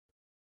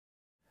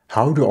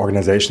How do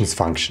organizations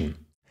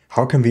function?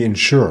 How can we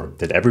ensure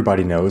that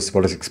everybody knows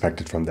what is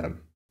expected from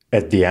them?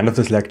 At the end of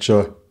this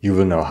lecture, you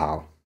will know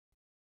how.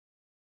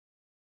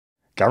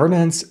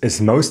 Governance is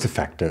most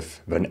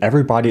effective when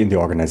everybody in the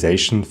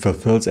organization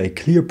fulfills a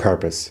clear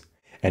purpose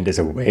and is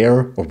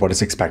aware of what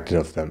is expected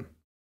of them.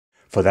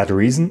 For that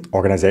reason,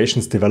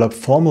 organizations develop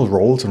formal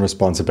roles and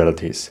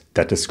responsibilities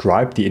that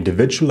describe the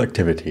individual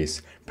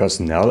activities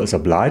personnel is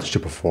obliged to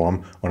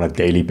perform on a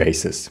daily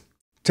basis.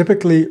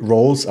 Typically,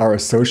 roles are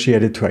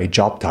associated to a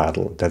job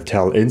title that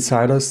tell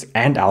insiders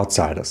and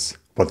outsiders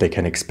what they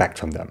can expect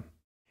from them.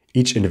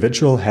 Each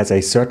individual has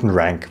a certain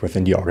rank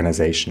within the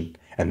organization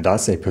and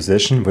thus a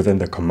position within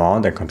the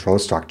command and control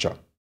structure.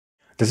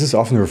 This is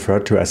often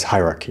referred to as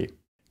hierarchy.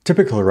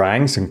 Typical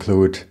ranks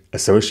include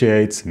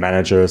associates,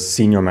 managers,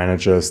 senior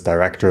managers,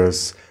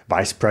 directors,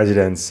 vice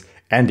presidents,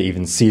 and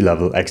even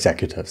C-level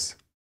executives.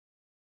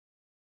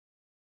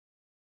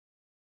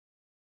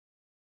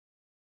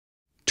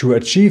 To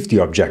achieve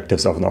the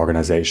objectives of an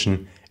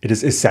organization, it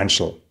is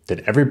essential that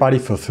everybody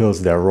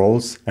fulfills their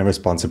roles and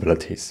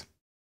responsibilities.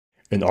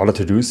 In order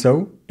to do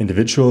so,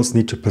 individuals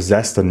need to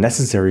possess the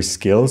necessary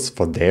skills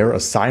for their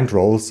assigned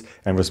roles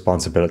and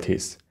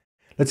responsibilities.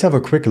 Let's have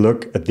a quick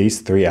look at these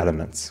three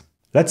elements.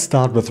 Let's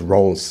start with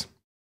roles.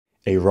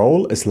 A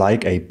role is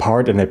like a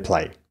part in a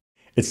play.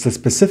 It's the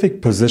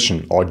specific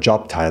position or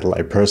job title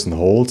a person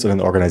holds in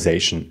an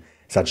organization,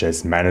 such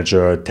as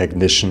manager,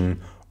 technician,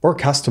 or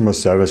customer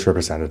service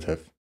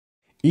representative.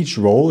 Each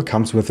role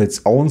comes with its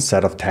own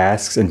set of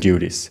tasks and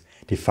duties,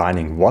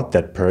 defining what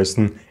that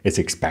person is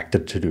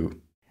expected to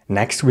do.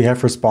 Next, we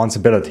have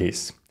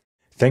responsibilities.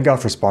 Think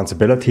of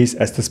responsibilities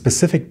as the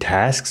specific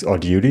tasks or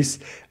duties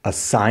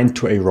assigned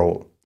to a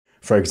role.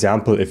 For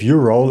example, if your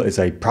role is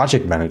a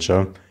project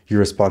manager, your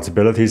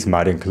responsibilities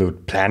might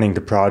include planning the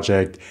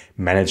project,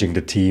 managing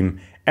the team,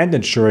 and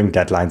ensuring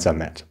deadlines are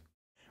met.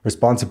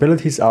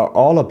 Responsibilities are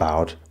all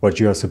about what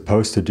you are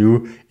supposed to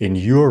do in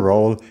your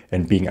role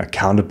and being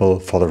accountable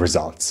for the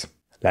results.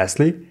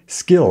 Lastly,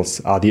 skills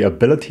are the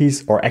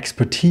abilities or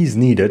expertise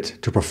needed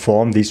to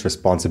perform these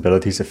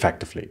responsibilities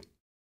effectively.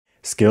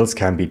 Skills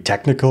can be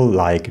technical,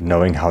 like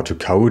knowing how to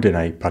code in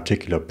a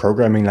particular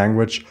programming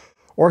language,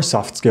 or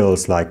soft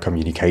skills like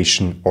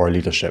communication or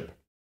leadership.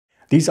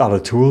 These are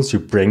the tools you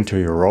bring to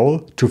your role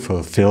to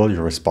fulfill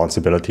your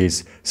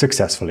responsibilities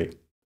successfully.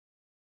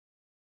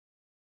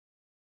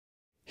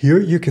 Here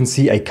you can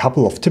see a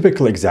couple of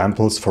typical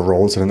examples for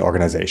roles in an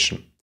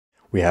organization.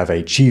 We have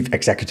a Chief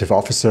Executive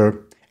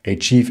Officer, a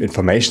Chief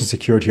Information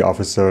Security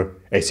Officer,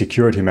 a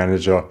Security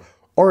Manager,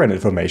 or an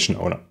Information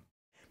Owner.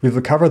 We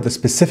will cover the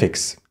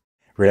specifics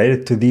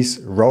related to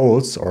these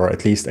roles, or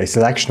at least a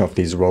selection of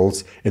these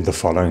roles, in the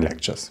following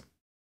lectures.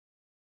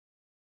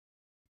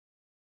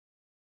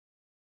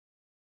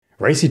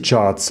 RACI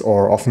charts,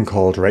 or often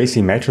called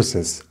RACI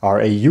matrices, are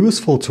a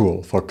useful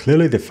tool for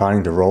clearly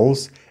defining the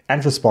roles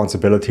and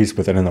responsibilities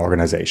within an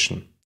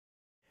organization.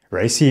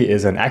 RACI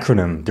is an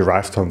acronym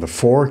derived from the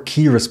 4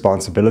 key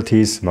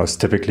responsibilities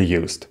most typically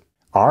used.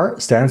 R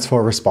stands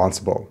for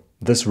responsible.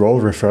 This role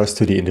refers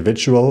to the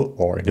individual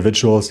or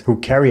individuals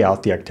who carry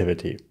out the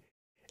activity.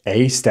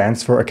 A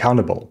stands for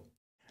accountable.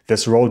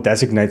 This role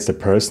designates the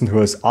person who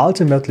is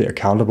ultimately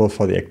accountable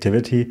for the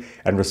activity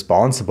and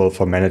responsible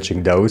for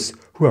managing those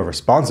who are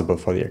responsible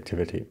for the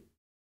activity.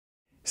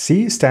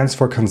 C stands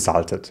for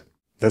consulted.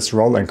 This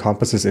role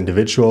encompasses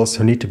individuals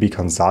who need to be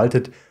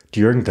consulted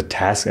during the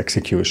task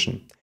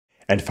execution.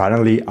 And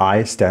finally,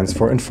 I stands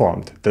for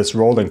informed. This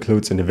role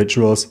includes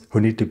individuals who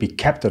need to be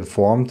kept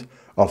informed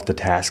of the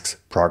task's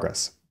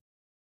progress.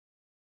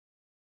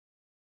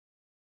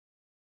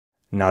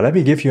 Now let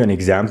me give you an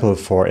example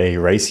for a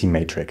RACI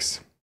matrix.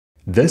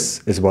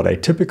 This is what a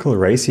typical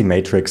RACI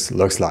matrix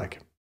looks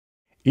like.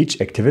 Each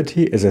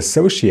activity is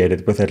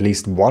associated with at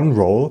least one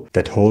role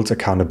that holds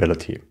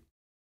accountability.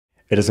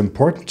 It is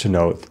important to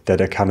note that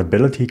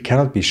accountability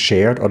cannot be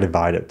shared or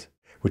divided,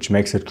 which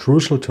makes it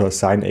crucial to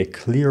assign a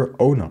clear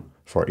owner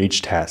for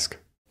each task.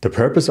 The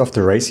purpose of the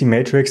RACI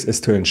matrix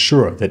is to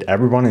ensure that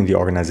everyone in the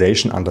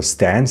organization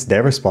understands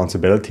their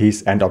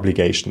responsibilities and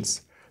obligations,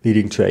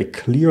 leading to a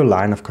clear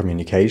line of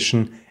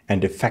communication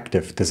and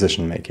effective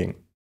decision-making.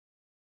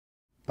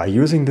 By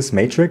using this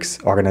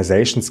matrix,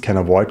 organizations can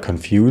avoid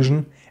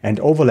confusion and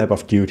overlap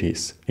of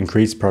duties,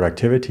 increase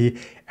productivity,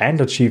 and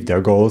achieve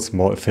their goals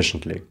more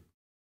efficiently.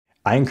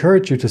 I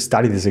encourage you to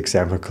study this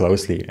example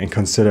closely and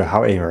consider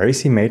how a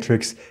RACI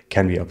matrix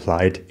can be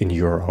applied in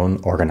your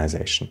own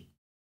organization.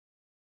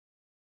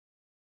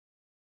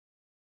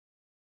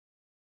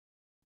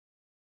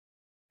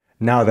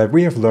 Now that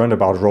we have learned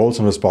about roles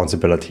and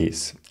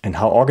responsibilities and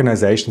how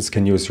organizations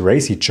can use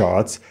RACI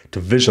charts to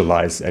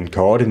visualize and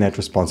coordinate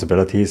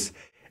responsibilities,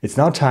 it's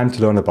now time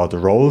to learn about the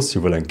roles you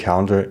will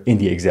encounter in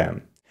the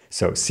exam.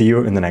 So see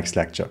you in the next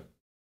lecture.